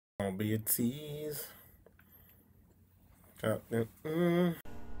Don't be a tease.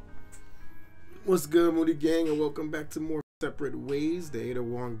 What's good, MOODIIE gang, and welcome back to more Separate Ways, the Ada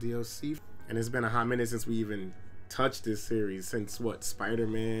Wong DLC. And it's been a hot minute since we even touched this series, since what,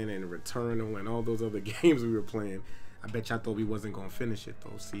 Spider-Man and Returnal and all those other games we were playing. I bet y'all thought we wasn't gonna finish it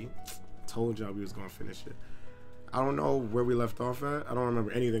though. See, told y'all we was gonna finish it. I don't know where we left off at. I don't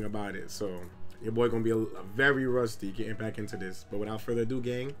remember anything about it, so your boy gonna be a very rusty getting back into this. But without further ado,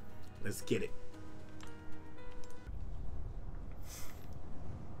 gang, let's get it.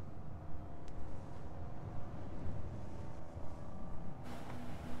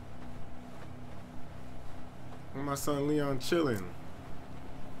 My son Leon chilling.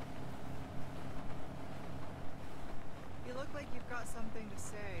 You look like you've got something to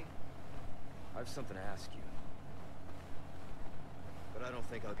say. I have something to ask you, but I don't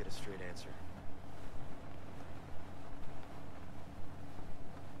think I'll get a straight answer.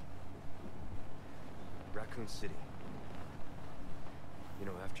 Raccoon City. You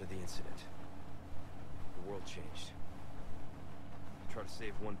know, after the incident, the world changed. You try to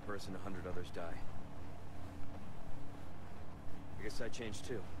save one person, 100 others die. I guess I changed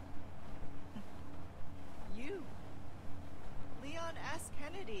too. You? Leon S.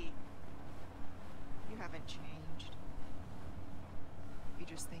 Kennedy. You haven't changed. You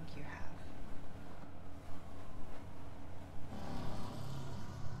just think you have.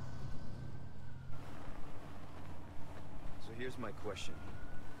 So here's my question.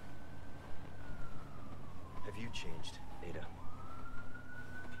 Have you changed, Ada?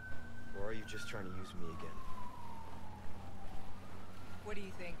 Or are you just trying to use me again? What do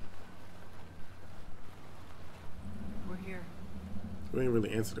you think? We're here. We didn't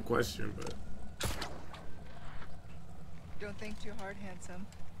really answer the question, but Don't think too hard, handsome.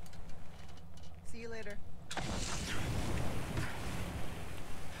 See you later.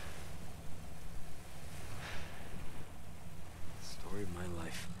 Story of my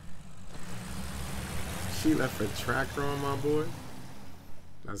life. she left a tracker on my boy.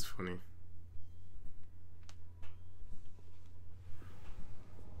 That's funny.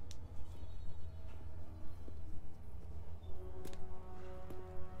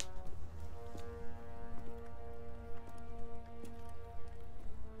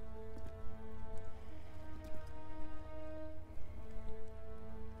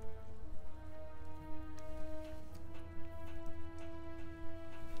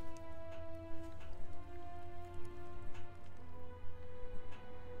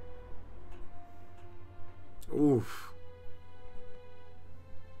 Oof.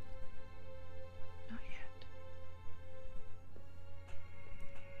 Not yet.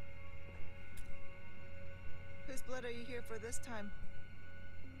 Whose blood are you here for this time?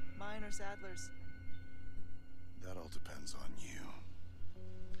 Mine or Sadler's? That all depends on you.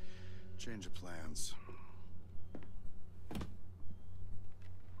 Change of plans.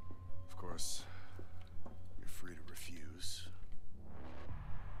 Of course, you're free to refuse.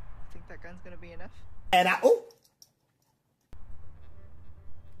 Think that gun's gonna be enough? And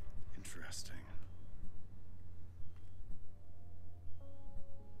Interesting.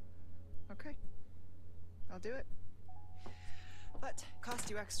 Okay. I'll do it. But cost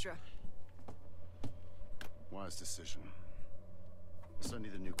you extra. Wise decision. I'll send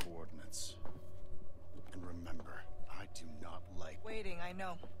you the new coordinates. And remember, I do not like... Waiting, I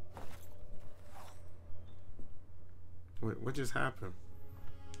know. wait, what just happened?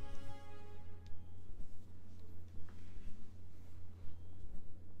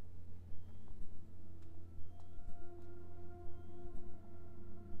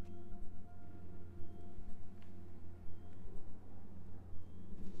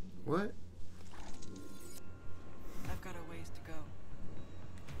 What? I've got a ways to go.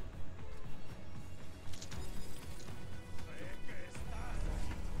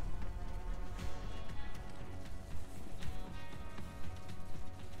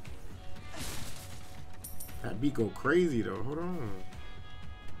 That beat go crazy though. Hold on.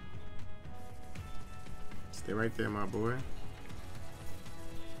 Stay right there, my boy.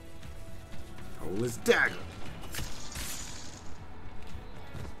 Hold his dagger.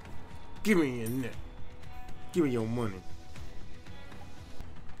 Give me your neck. Give me your money.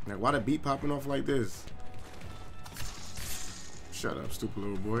 Like, why the beat popping off like this? Shut up, stupid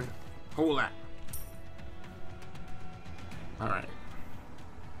little boy. Hold that. Alright.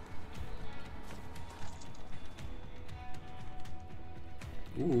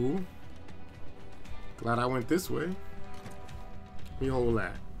 Ooh. Glad I went this way. Let me hold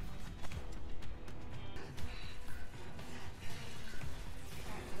that.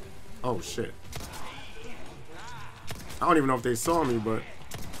 Oh shit. I don't even know if they saw me, but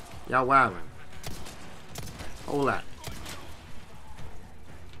Y'all wildin'. Hold that.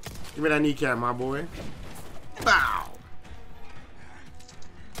 Give me that kneecap, my boy. Bow.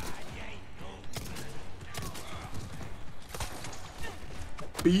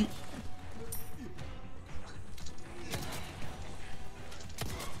 Beat.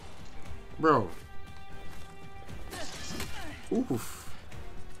 Bro. Oof.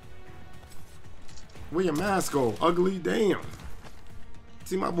 Where your mask go? Ugly? Damn.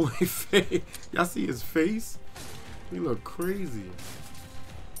 See my boy face? Y'all see his face? He look crazy.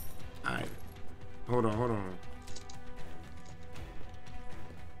 Alright. Hold on, hold on.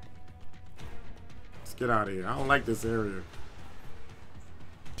 Let's get out of here. I don't like this area.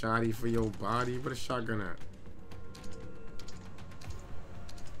 Shotty for your body. What a shotgun at?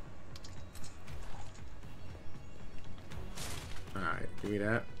 Alright, give me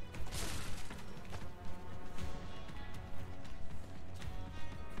that.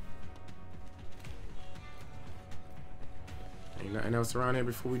 Ain't nothing else around here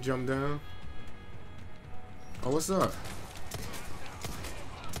before we jump down. Oh, what's up?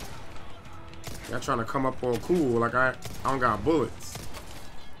 Y'all trying to come up all cool like I don't got bullets.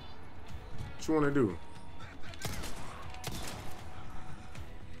 What you want to do?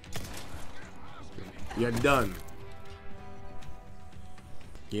 You're done.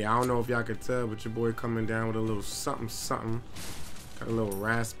 Yeah, I don't know if y'all could tell, but your boy coming down with a little something, something. Got a little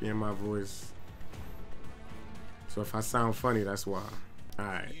raspy in my voice. So if I sound funny, that's why.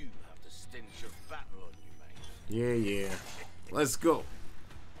 Alright. You have the stench of battle on you, mate. Yeah, yeah. Let's go.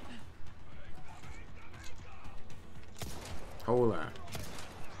 Hold on.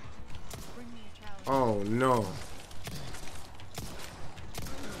 Bring me a challenge. Oh no.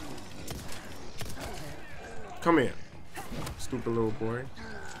 Come here. Stupid little boy.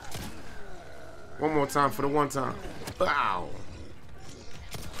 One more time for the one time. Bow.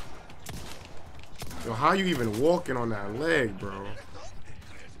 Yo, how you even walking on that leg, bro?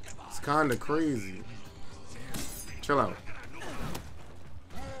 It's kinda crazy. Chill out.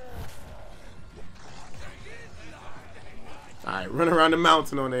 Alright, run around the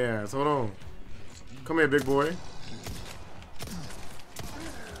mountain on their ass. Hold on. Come here, big boy.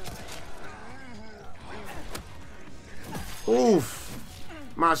 Oof.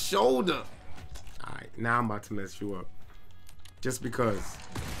 My shoulder. Alright, now I'm about to mess you up. Just because.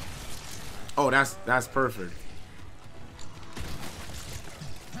 Oh, that's perfect.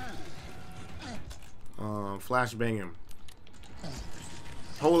 Flashbang him.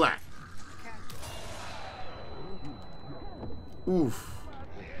 Hold that. Oof.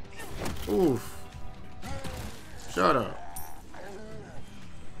 Oof. Shut up.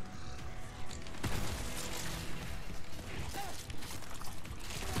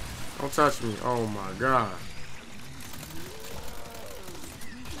 Don't touch me. Oh my god.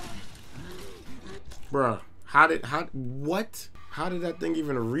 Bruh. What? How did that thing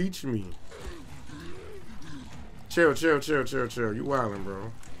even reach me? Chill, chill, chill, chill, chill. You wildin',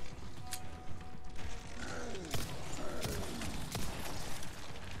 bro.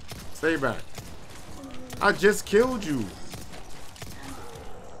 Stay back. I just killed you.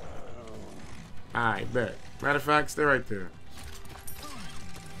 Alright, bet. Matter of fact, stay right there.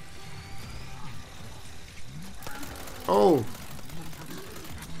 Oh.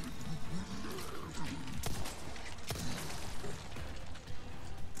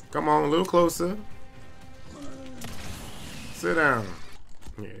 Come on, a little closer. Sit down.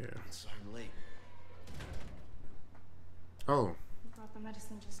 Yeah. Sorry I'm late. Oh. You brought the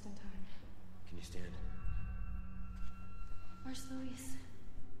medicine just in time. Can you stand? Where's Luis?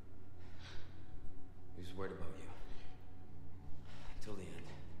 He was worried about you. Till the end.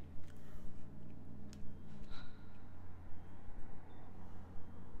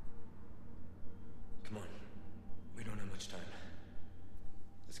 Come on. We don't have much time.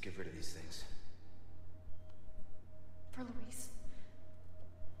 Let's get rid of these things. For Luis.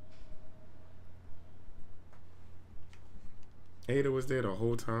 Ada was there the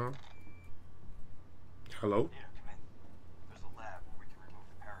whole time. Hello? Yeah, come in. There's a lab where we can remove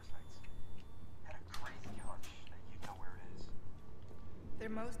the parasites. Had a crazy hunch that you'd know where it is.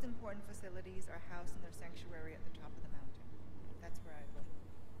 Their most important facilities are housed in their sanctuary at the top of the mountain. That's where I live.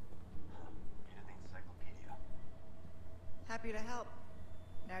 Read the encyclopedia. Happy to help.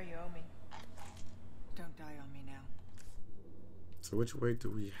 Now you owe me. Don't die on me now. So which way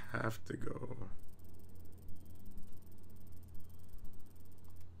do we have to go?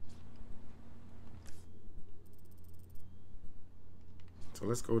 So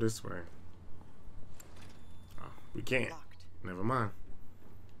let's go this way. Oh, we can't. Locked. Never mind.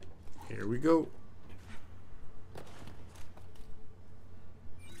 Here we go.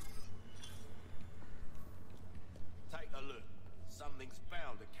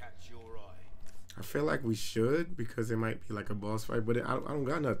 I feel like we should, because it might be like a boss fight, but I don't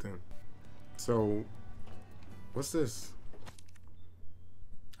got nothing. So, what's this?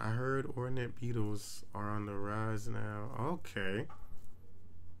 I heard ordinate beetles are on the rise now. Okay.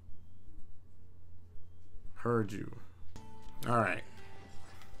 Heard you. Alright.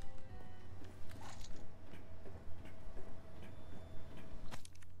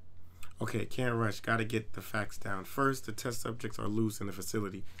 Okay, can't rush. Gotta get the facts down. First, the test subjects are loose in the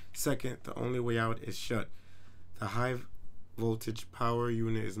facility. Second, the only way out is shut. The high voltage power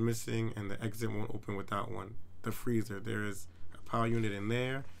unit is missing and the exit won't open without one. The freezer. There is a power unit in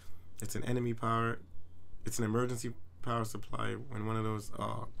there. It's an enemy power. It's an emergency power supply. When one of those...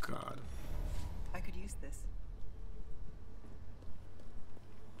 Oh, God. I could use this.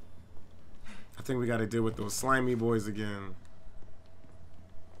 I think we gotta deal with those slimy boys again.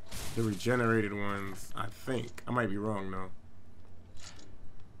 The regenerated ones, I think. I might be wrong, though.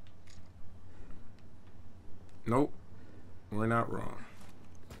 Nope. We're not wrong.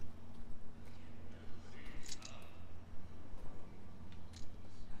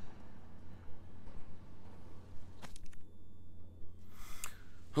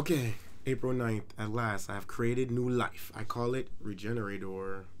 Okay, April 9th. At last, I have created new life. I call it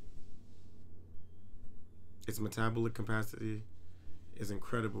Regenerator. Its metabolic capacity is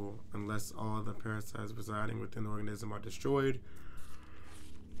incredible unless all the parasites residing within the organism are destroyed.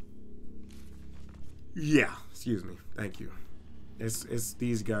 Yeah, excuse me. Thank you. It's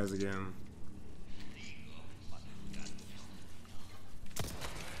these guys again.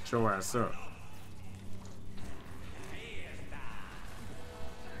 Show ass up.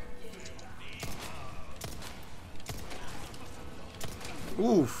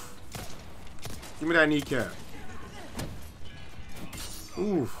 Oof. Give me that kneecap.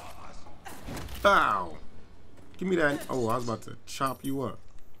 Oof. Bow. Give me that. Oh, I was about to chop you up.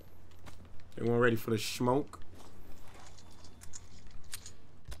 They weren't ready for the smoke.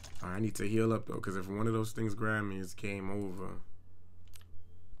 Right, I need to heal up though, because if one of those things grab me, it's game over.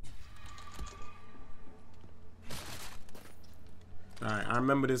 Alright, I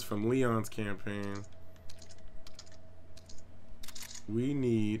remember this from Leon's campaign. We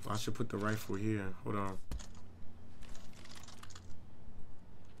need... I should put the rifle here. Hold on.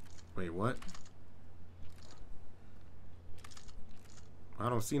 Wait, what? I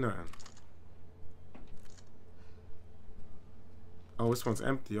don't see nothing. Oh, this one's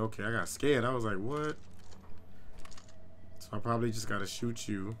empty. Okay, I got scared. I was like, what? So I probably just gotta shoot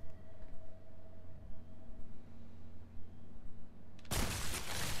you.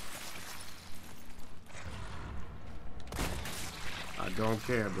 I don't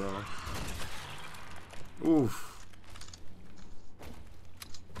care, bro. Oof.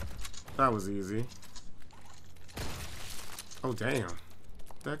 That was easy. Oh, damn. What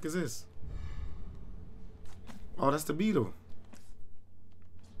the heck is this? Oh, that's the beetle.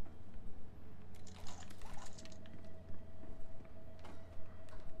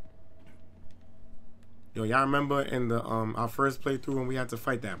 Yo, y'all remember in the our first playthrough when we had to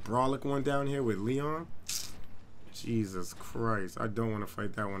fight that Brawlic one down here with Leon? Jesus Christ, I don't want to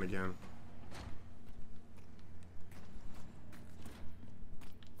fight that one again.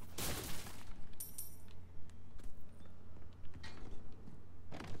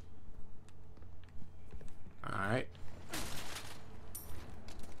 Alright.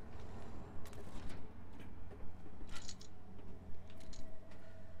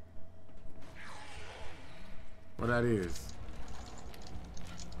 What that is?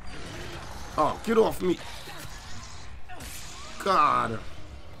 Oh, get off me! God,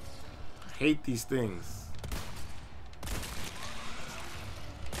 I hate these things.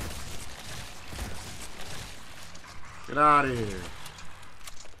 Get out of here.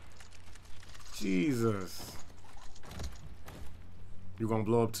 Jesus. You gonna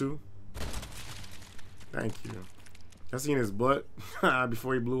blow up too? Thank you. Y'all seen his butt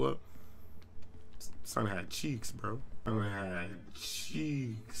before he blew up? Son had cheeks, bro. Son had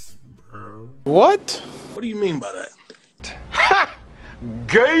cheeks, bro. What? What do you mean by that? Ha!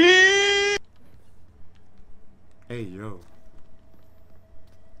 Gay! Hey, yo.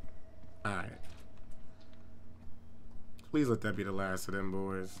 Alright. Please let that be the last of them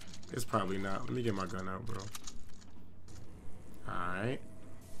boys. It's probably not. Let me get my gun out, bro. Alright.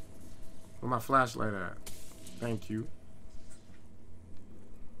 Where my flashlight at? Thank you.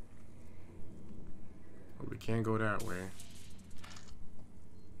 Well, we can't go that way.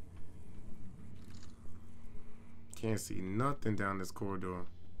 Can't see nothing down this corridor.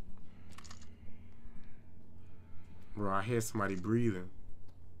 Bro, I hear somebody breathing.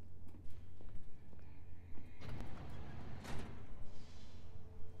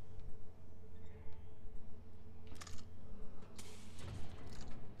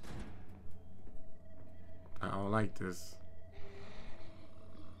 this.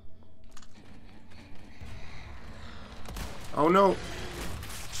 Oh no!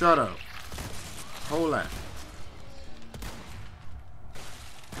 Shut up. Hold that.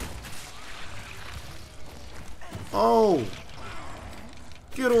 Oh!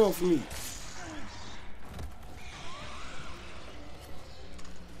 Get off me!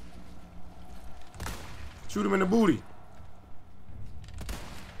 Shoot him in the booty.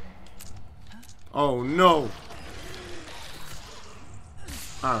 Oh no!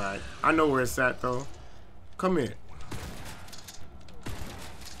 Alright. I know where it's at though. Come here.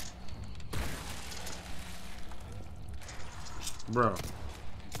 Bro.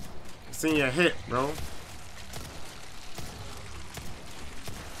 It's in your hip, bro.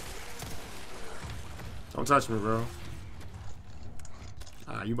 Don't touch me, bro.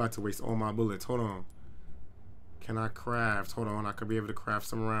 Ah, you about to waste all my bullets. Hold on. Can I craft? Hold on. I could be able to craft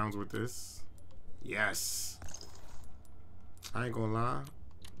some rounds with this. Yes. I ain't gonna lie.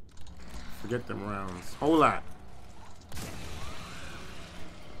 Forget them rounds. Whole lot.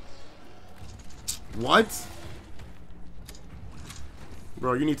 What?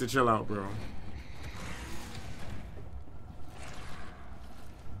 Bro, you need to chill out, bro.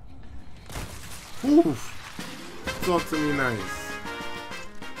 Oof. Talk to me nice.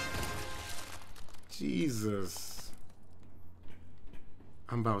 Jesus.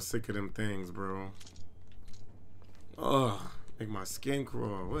 I'm about sick of them things, bro. Ugh. Make my skin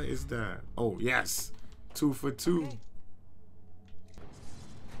crawl. What is that? Oh, yes. 2 for 2. Okay.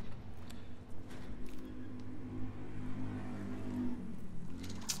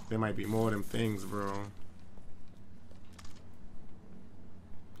 There might be more of them things, bro.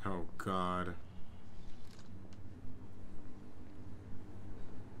 Oh, God.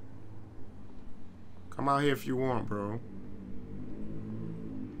 Come out here if you want, bro.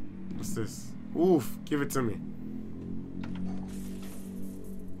 What's this? Oof. Give it to me.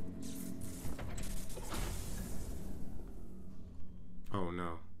 Oh,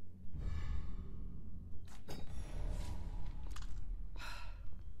 no.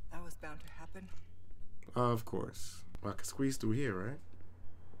 That was bound to happen. Of course. Well, I can squeeze through here, right?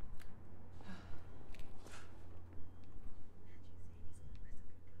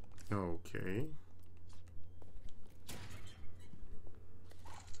 Okay.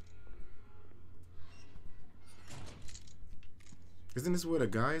 Isn't this where the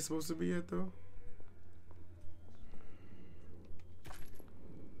guy is supposed to be at, though?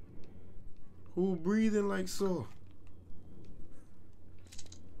 Who breathing like so?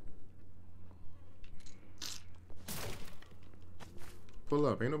 Pull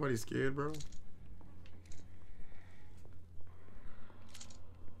up. Ain't nobody scared, bro.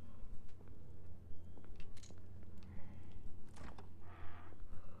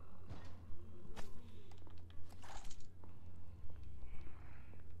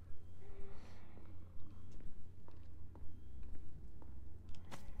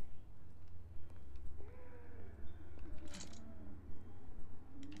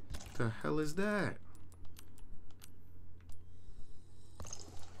 The hell is that?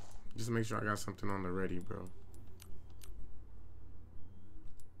 Just make sure I got something on the ready, bro.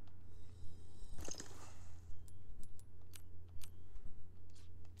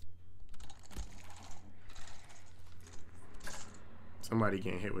 Somebody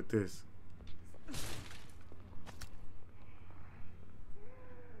getting hit with this.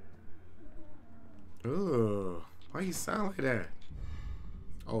 Ugh, why you sound like that?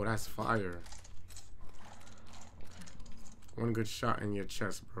 Oh, that's fire. One good shot in your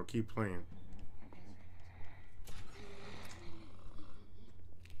chest, bro. Keep playing.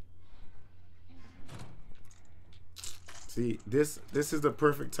 See, this is the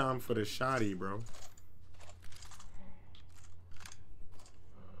perfect time for the shotty, bro.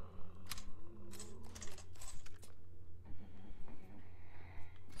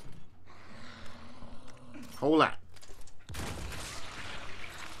 Hold that.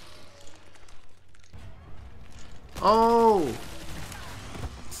 Oh!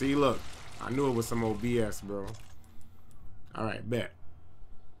 See, look. I knew it was some old BS, bro. Alright, bet.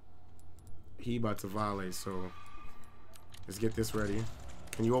 He about to violate, so let's get this ready.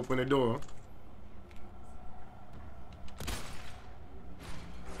 Can you open the door?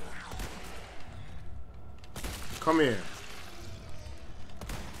 Come here.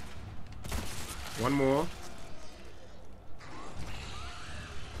 One more.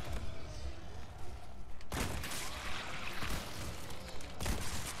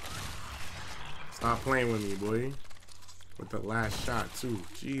 Stop playing with me, boy. With the last shot, too.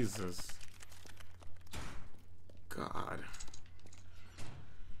 Jesus. God.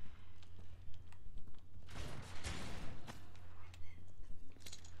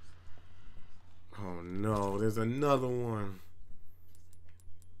 Oh no, there's another one.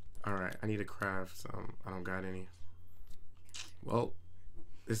 Alright, I need to craft some. I don't got any. Well,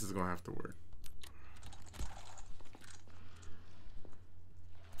 this is gonna have to work.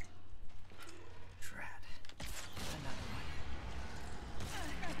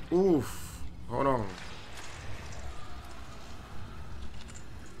 Oof. Hold on.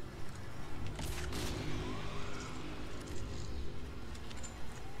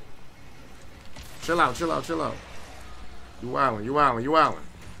 Chill out, chill out, chill out. You wildin', you wildin', you wildin'.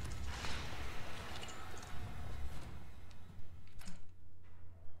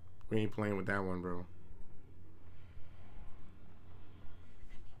 We ain't playing with that one, bro.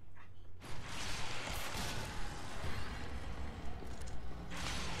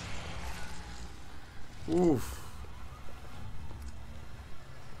 Oof.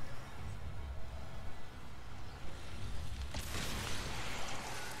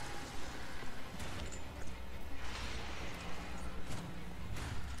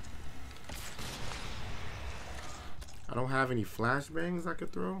 I don't have any flashbangs I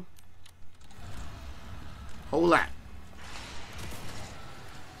could throw. Whole lot.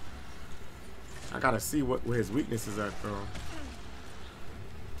 I gotta see where his weakness is at, bro.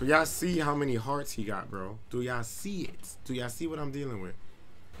 Do y'all see how many hearts he got, bro? Do y'all see it? Do y'all see what I'm dealing with?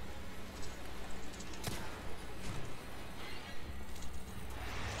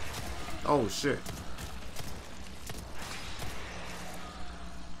 Oh, shit.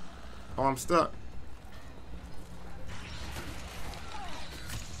 Oh, I'm stuck.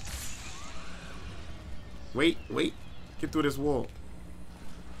 Wait, wait. Get through this wall.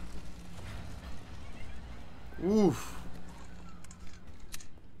 Oof.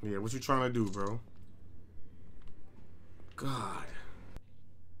 Yeah, what you trying to do, bro? God.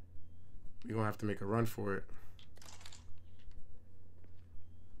 We're gonna have to make a run for it.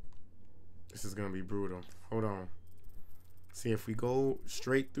 This is gonna be brutal. Hold on. See, if we go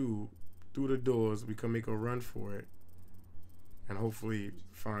straight through the doors, we can make a run for it. And hopefully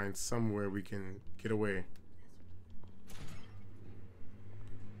find somewhere we can get away.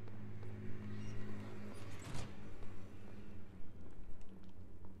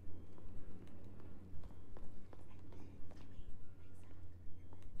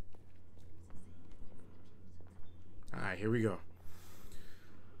 Alright, here we go.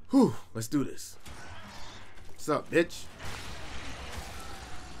 Whew, let's do this. What's up, bitch?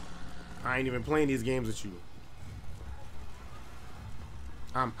 I ain't even playing these games with you.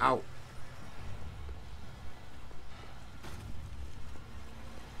 I'm out.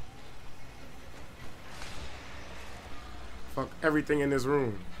 Fuck everything in this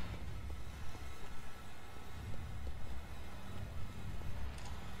room.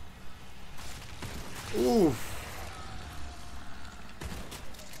 Oof.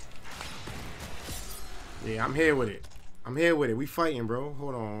 Yeah, I'm here with it. I'm here with it. We fighting, bro.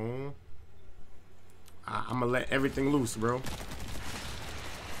 Hold on. I'm gonna let everything loose, bro.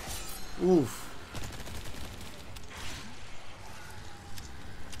 Oof.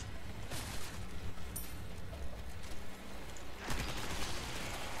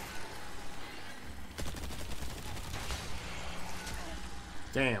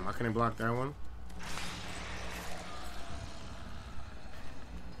 Damn, I couldn't block that one.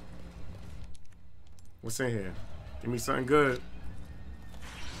 What's in here? Give me something good.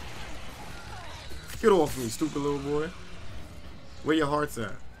 Get off me, stupid little boy. Where your heart's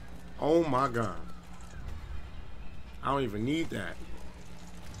at? Oh my God. I don't even need that.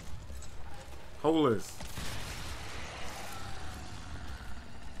 Hold this.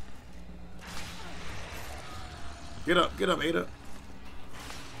 Get up, Ada.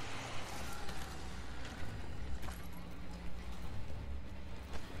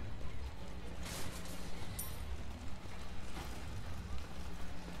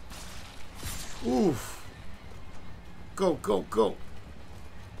 Oof. Go, go, go.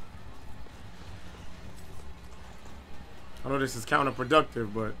 I know this is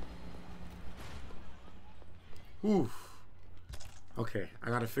counterproductive, but oof. Okay, I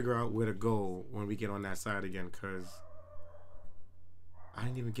gotta figure out where to go when we get on that side again, cause I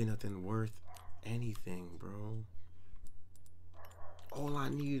didn't even get nothing worth anything, bro. All I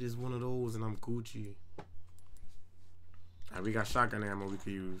need is one of those and I'm Gucci. Alright, we got shotgun ammo we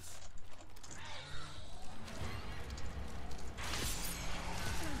could use.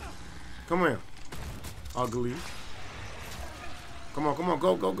 Come here, ugly. Come on, come on,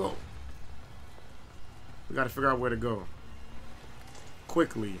 go, go, go. We gotta figure out where to go.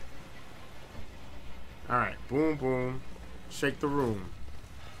 Quickly. Alright, boom, boom. Shake the room.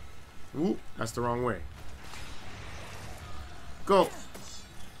 Whoop, that's the wrong way. Go.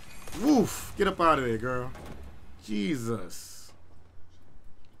 Woof! Get up out of there, girl. Jesus.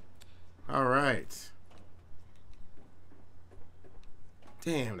 All right.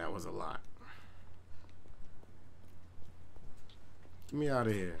 Damn, that was a lot. Get me out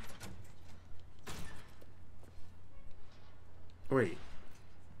of here. Wait.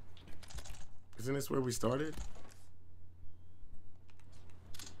 Isn't this where we started?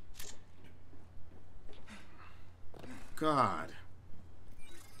 God.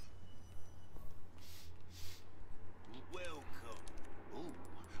 Welcome. Ooh,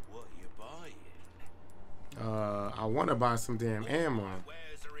 what you buying? I want to buy some damn ammo,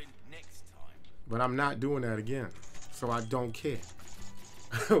 Wares are in next time. but I'm not doing that again, so I don't care.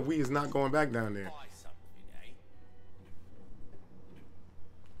 We is not going back down there. Buy something, eh?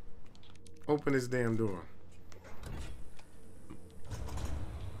 Open this damn door.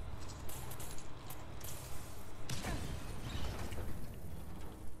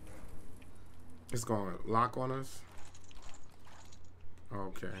 It's gonna lock on us.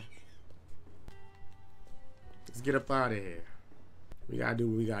 Okay. Let's get up out of here. We gotta do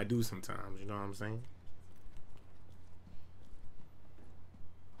what we gotta do sometimes, you know what I'm saying?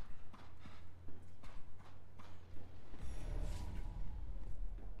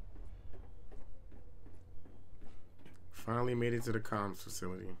 Finally made it to the comms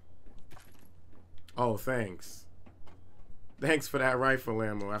facility. Oh, thanks. Thanks for that rifle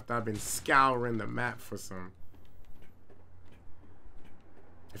ammo after I've been scouring the map for some.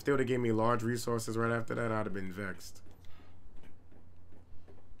 If they would have gave me large resources right after that, I'd have been vexed.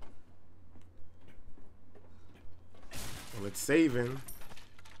 Well, it's saving.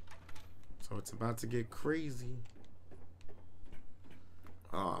 So it's about to get crazy.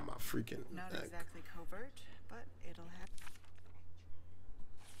 Oh, my freaking Not neck. exactly covert, but it'll have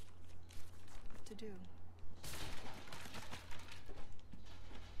to do.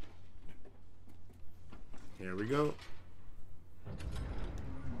 Here we go.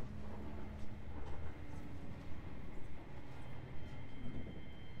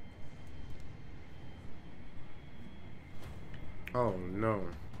 Oh no.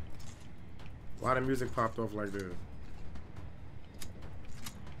 Why the music popped off like this?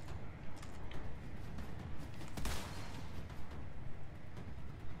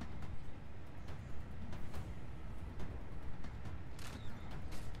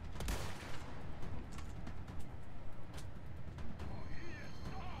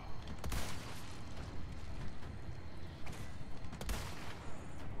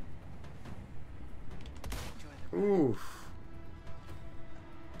 Oof.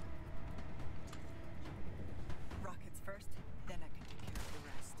 Rockets first, then I can take care of the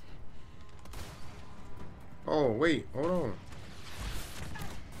rest. Oh, wait. Hold on.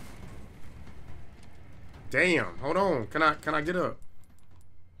 Damn. Hold on. Can I get up?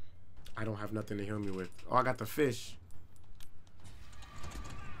 I don't have nothing to heal me with. Oh, I got the fish.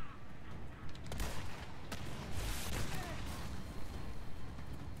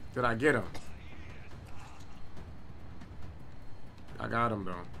 Did I get him? I got him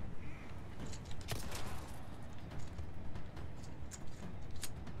though.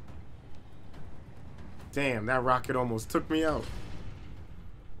 Damn, that rocket almost took me out.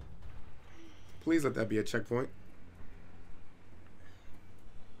 Please let that be a checkpoint.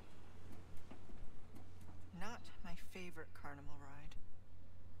 Not my favorite carnival ride.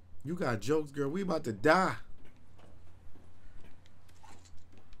 You got jokes, girl. We about to die.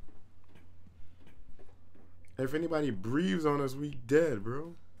 If anybody breathes on us, we dead,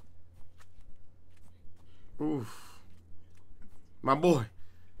 bro. Oof. My boy.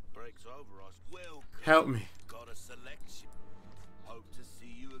 Breaks over us. Welcome. Help me. Got a selection. Hope to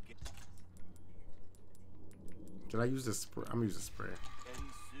see you again. Did I use the spray? I'm gonna use the spray. Very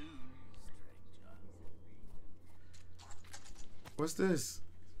soon, stranger. What's this?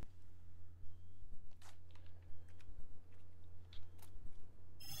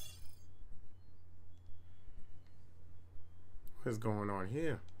 What is going on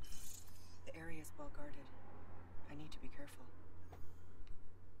here? The area is well guarded. I need to be careful.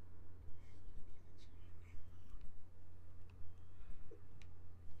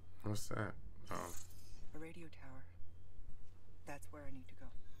 What's that? Oh. A radio tower. That's where I need to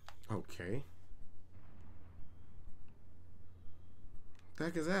go. Okay. What the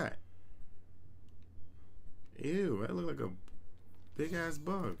heck is that? Ew, that looked like a big ass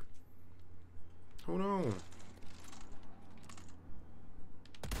bug. Hold on.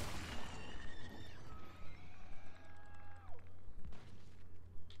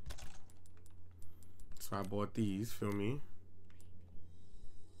 So I bought these, feel me?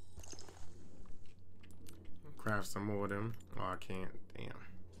 Craft some more of them. Oh, I can't. Damn.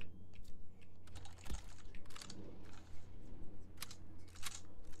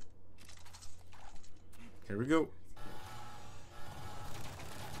 Here we go.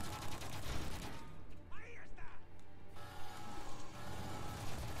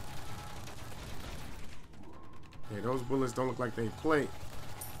 Yeah, those bullets don't look like they play.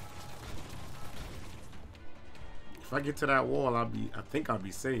 If I get to that wall, I think I'll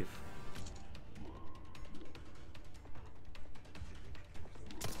be safe.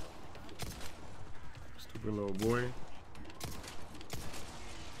 Stupid little boy.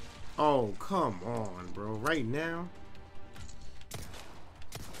 Oh, come on, bro. Right now?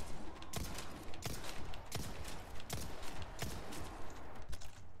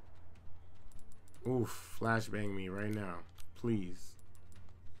 Oof, flashbang me right now. Please.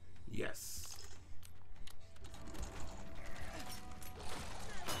 Yes.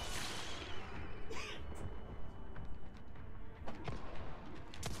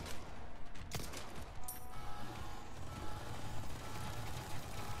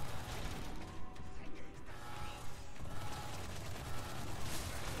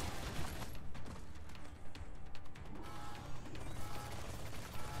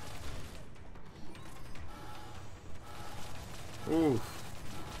 Oof.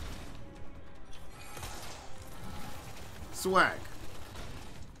 Swag.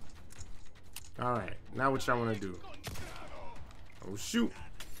 Alright, now what y'all wanna do? Oh shoot.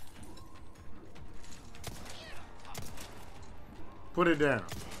 Put it down.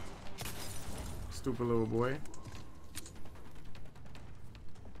 Stupid little boy.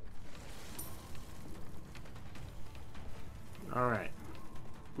 Alright.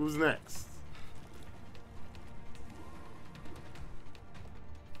 Who's next?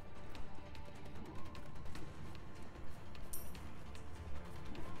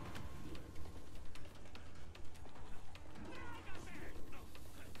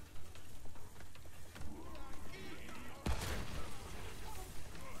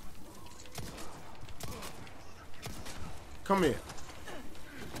 Come here.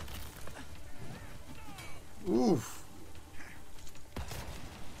 Oof.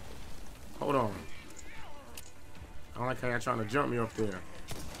 Hold on. I don't like how y'all trying to jump me up there.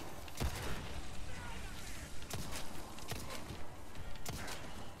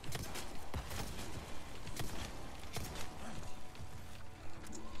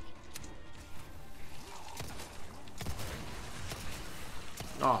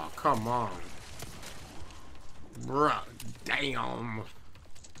 Oh, come on. Bruh, damn.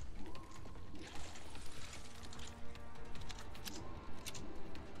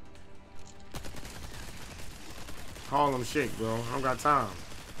 Harlem Shake, bro. I don't got time.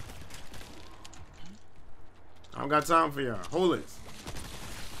 I don't got time for y'all. Hold it.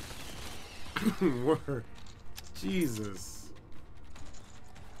 Word. Jesus.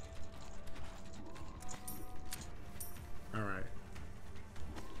 Alright.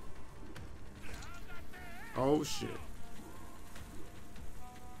 Oh shit.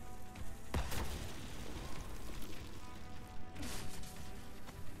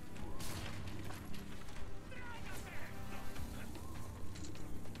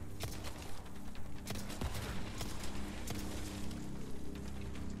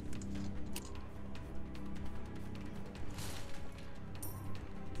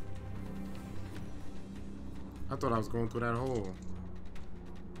 I thought I was going through that hole.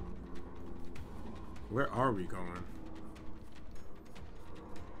 Where are we going?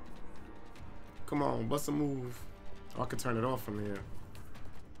 Come on, bust a move. Oh, I can turn it off from here.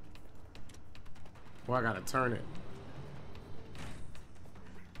 Well, I gotta turn it.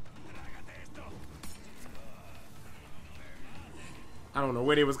 I don't know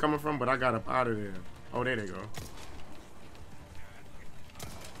where they was coming from, but I got up out of there. Oh, there they go.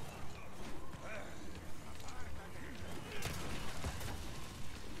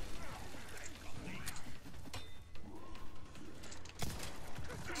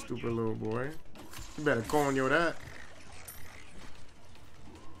 Stupid little boy. You better corneo that.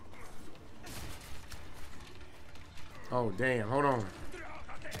 Oh, damn. Hold on.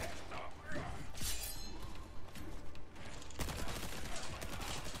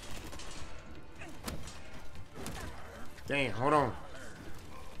 Damn, hold on.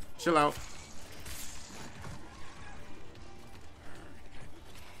 Chill out.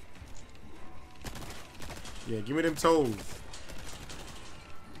 Yeah, give me them toes.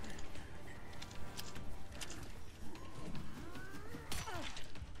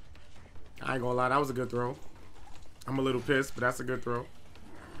 I ain't gonna lie, that was a good throw. I'm a little pissed, but that's a good throw. What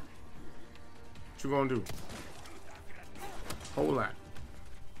you gonna do? Hold that.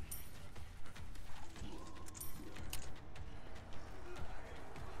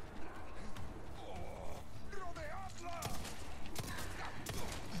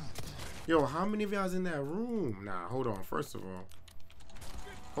 Yo, how many of y'all's in that room? Nah, hold on. First of all,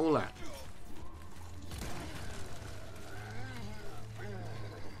 hold that.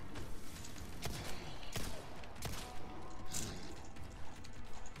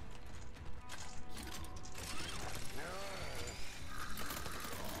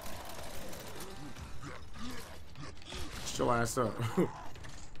 Show ass up.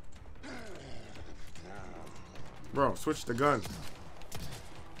 Bro, switch the gun.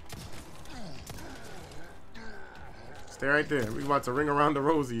 Stay right there. We about to ring around the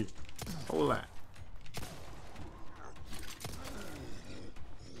rosy. Hold that.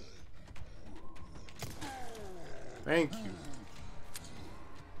 Thank you.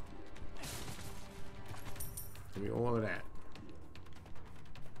 Give me all of that.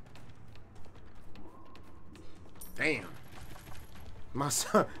 Damn. My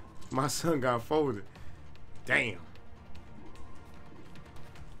son got folded. Damn.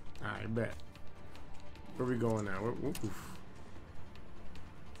 Alright, bet. Where we going now? Oof.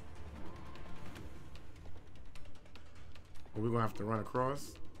 Are we gonna have to run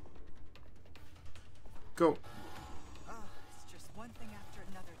across? Go. Oh, it's just one thing after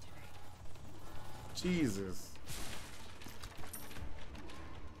another today. Jesus.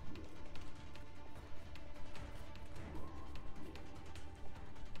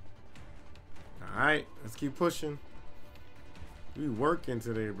 Alright, let's keep pushing. We working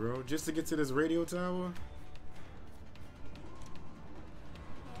today, bro. Just to get to this radio tower.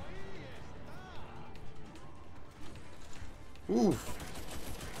 Oof.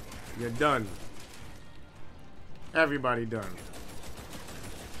 You're done. Everybody done.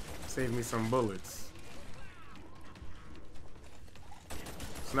 Save me some bullets.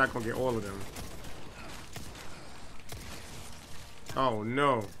 It's not gonna get all of them. Oh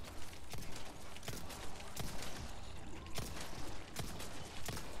no.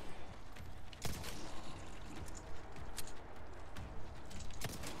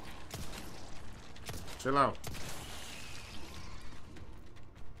 Chill out.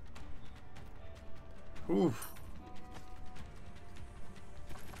 Oof.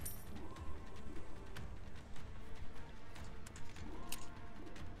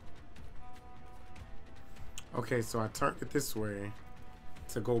 Okay, so I turned it this way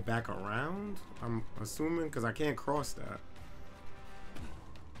to go back around, I'm assuming, because I can't cross that.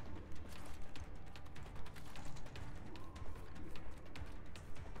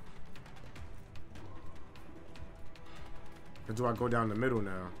 Or do I go down the middle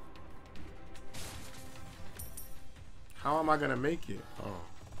now? How am I gonna make it? Oh.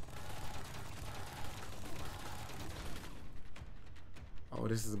 Oh,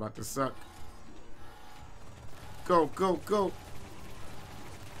 this is about to suck. Go, go, go.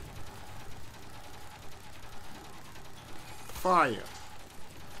 Fire.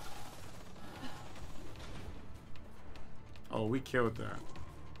 Oh, we killed that.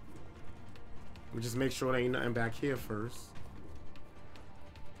 We just make sure there ain't nothing back here first.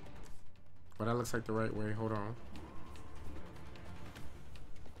 But that looks like the right way. Hold on.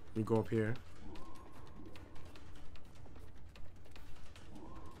 We go up here.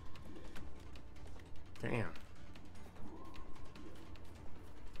 Damn.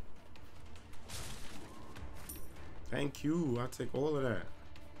 Thank you. I'll take all of that.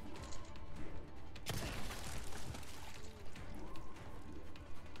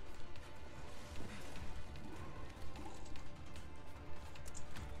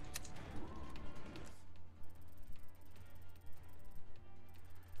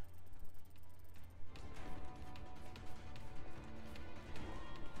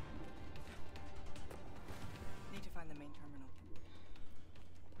 Need to find the main terminal.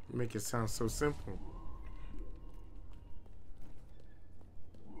 Make it sound so simple.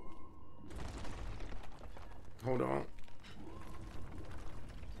 Hold on.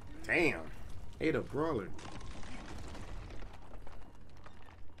 Damn. Ate a brawler.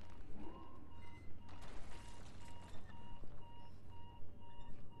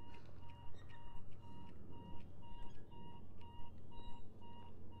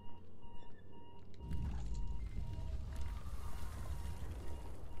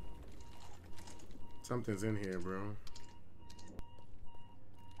 Something's in here, bro.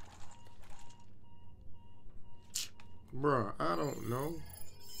 Bruh, I don't know.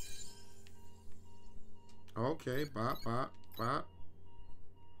 Okay, bop, bop, bop.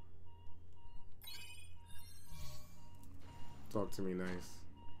 Talk to me nice.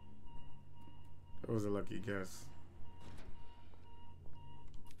 That was a lucky guess.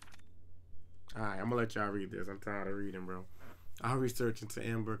 Alright, I'm gonna let y'all read this. I'm tired of reading, bro. Our research into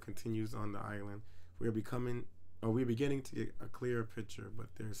Amber continues on the island. We are becoming Oh, we're beginning to get a clearer picture, but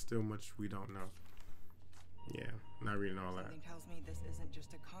there's still much we don't know. Yeah, not reading all that. Something tells me this isn't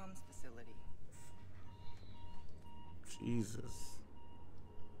just a comms facility. Jesus.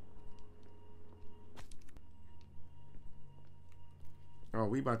 Oh,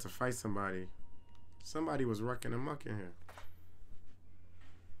 we about to fight somebody. Somebody was rucking and mucking here.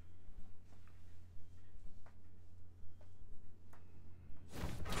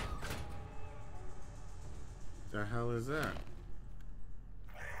 The hell is that?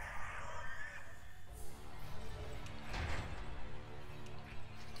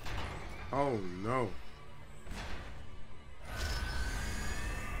 Oh no.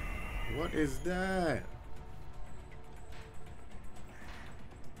 What is that?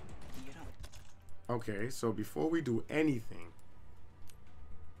 You don't. Okay, so before we do anything,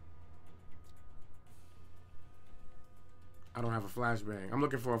 I don't have a flashbang. I'm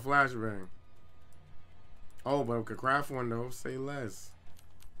looking for a flashbang. Oh, but I could craft one though. Say less.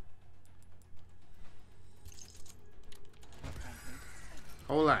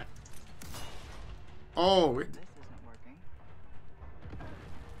 Hold on. Oh, This isn't working.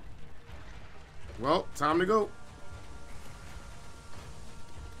 well, time to go.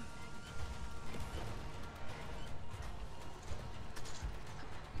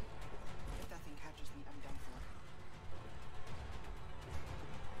 If that thing catches me, I'm done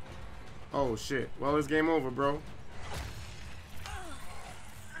for. Oh shit. Well, it's game over, bro.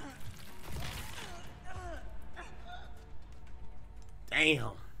 Damn. You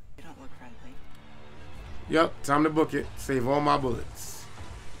don't look friendly. Yep, time to book it. Save all my bullets.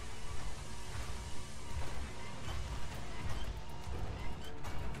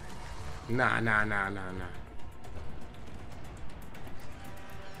 Nah. You're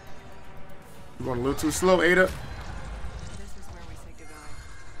going a little too slow, Ada. This is where we say goodbye.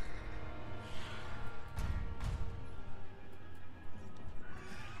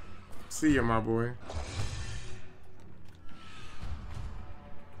 See ya, my boy.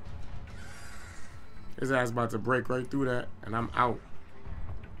 His ass about to break right through that, and I'm out.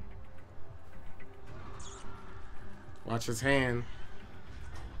 Watch his hand.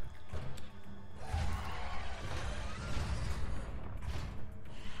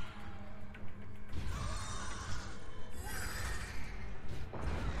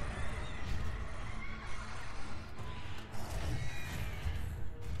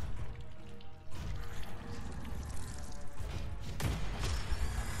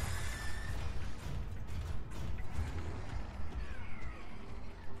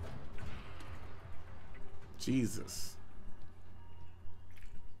 Jesus.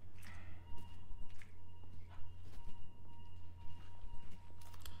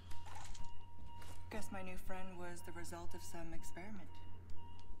 Guess my new friend was the result of some experiment.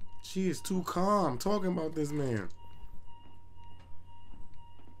 She is too calm talking about this man.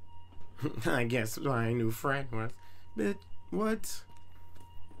 I guess my new friend was. Bitch, what?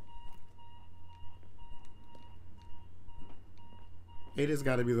 Ada's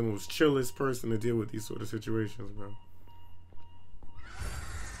got to be the most chillest person to deal with these sort of situations, bro.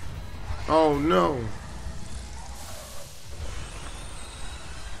 Oh, no.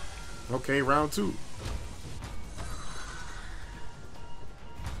 Okay, round 2.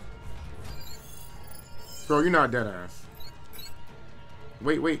 Bro, you're not dead ass.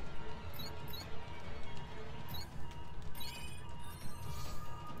 Wait.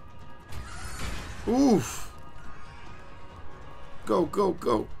 Oof. Go.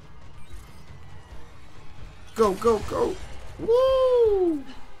 Go. Woo!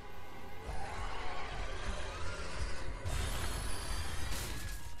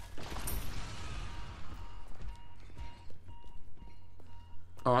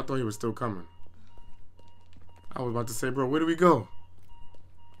 Oh, I thought he was still coming. I was about to say, bro, where do we go?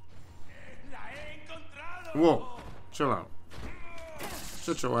 Whoa. Chill out.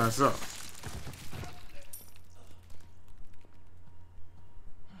 Shut your ass up.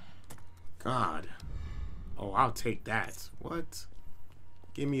 God. Oh, I'll take that. What?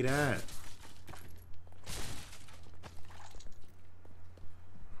 Give me that.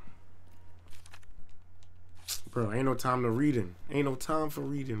 Bro, ain't no time to reading. Ain't no time for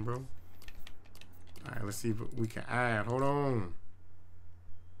reading, bro. Alright, let's see what we can add. Hold on.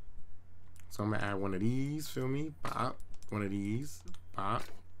 So I'm gonna add one of these, feel me? Pop. One of these. Pop.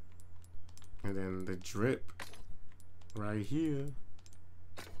 And then the drip right here.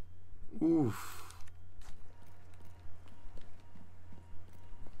 Oof.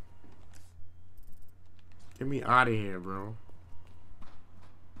 Get me out of here, bro.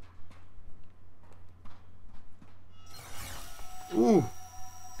 Ooh.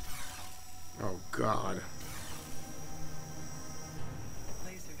 Oh, God.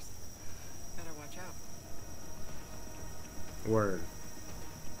 Word.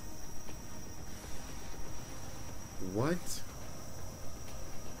 What?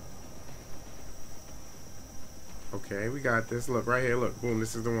 Okay, we got this. Look, right here. Look. Boom.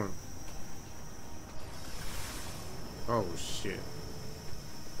 This is the one. Oh, shit.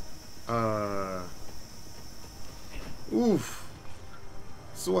 Oof.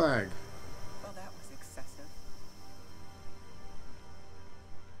 Swag. Well, that was excessive.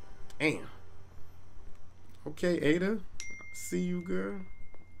 Damn. Okay, Ada. See you, girl.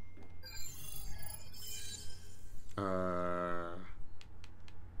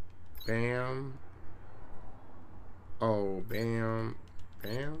 Bam. Oh, bam.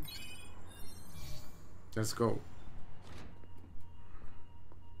 Bam. Let's go.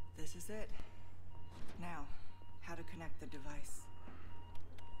 This is it. Now, how to connect the device.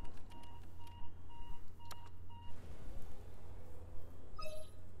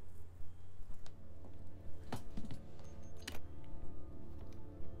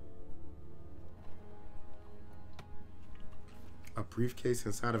 A briefcase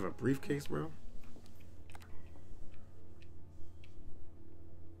inside of a briefcase, bro?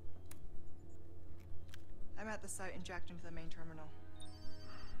 I'm at the site and jacked into the main terminal.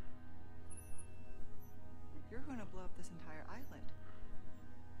 You're going to blow up this entire island,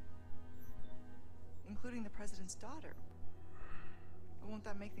 including the president's daughter. Won't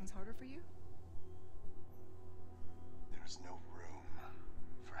that make things harder for you? There's no room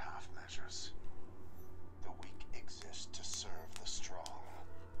for half measures. The weak exist to serve the strong.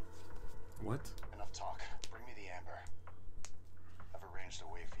 What? Enough talk. Bring me the amber. I've arranged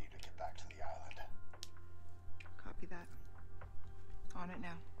a way for you to get back to the island. Copy that. On it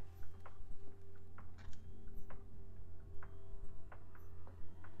now.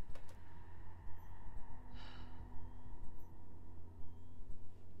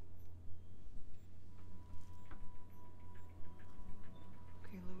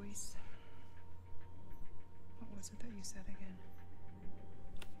 Okay, Luis. What was it that you said again?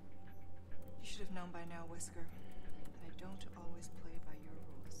 You should have known by now, Whisker, that I don't always play by your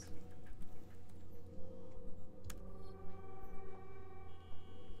rules.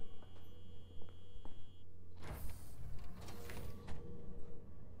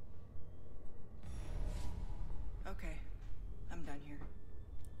 Okay, I'm done here.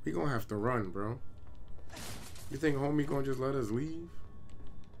 We gonna have to run, bro. You think homie gonna just let us leave?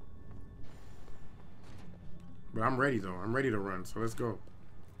 But I'm ready, though. I'm ready to run, so let's go.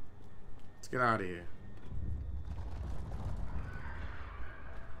 Let's get out of here.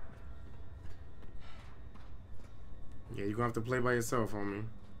 Yeah, you're gonna have to play by yourself, homie.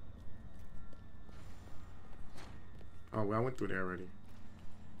 Oh, well, I went through there already.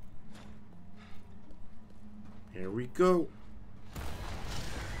 Here we go.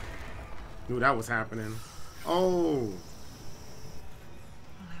 Knew that was happening. Oh. Only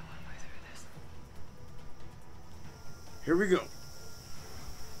one way through this. Here we go.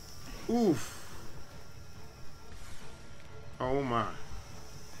 Oof. Oh my.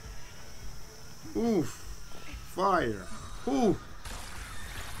 Oof. Fire. Oof.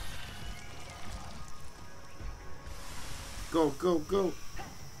 Go, go, go.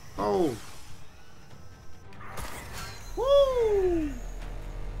 Oh. Woo.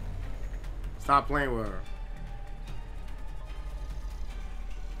 Stop playing with her.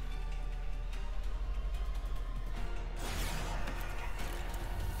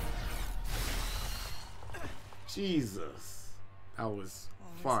 Jesus. That was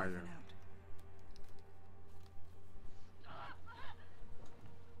fire.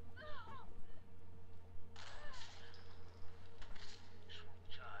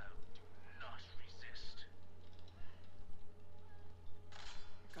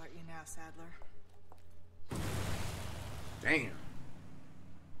 Got you now, Sadler. Damn.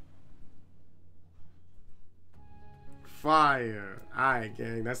 Fire. Alright,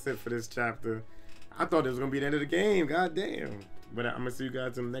 gang. That's it for this chapter. I thought it was going to be the end of the game. God damn. But I'm going to see you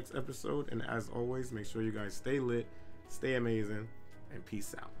guys in the next episode. And as always, make sure you guys stay lit, stay amazing, and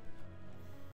peace out.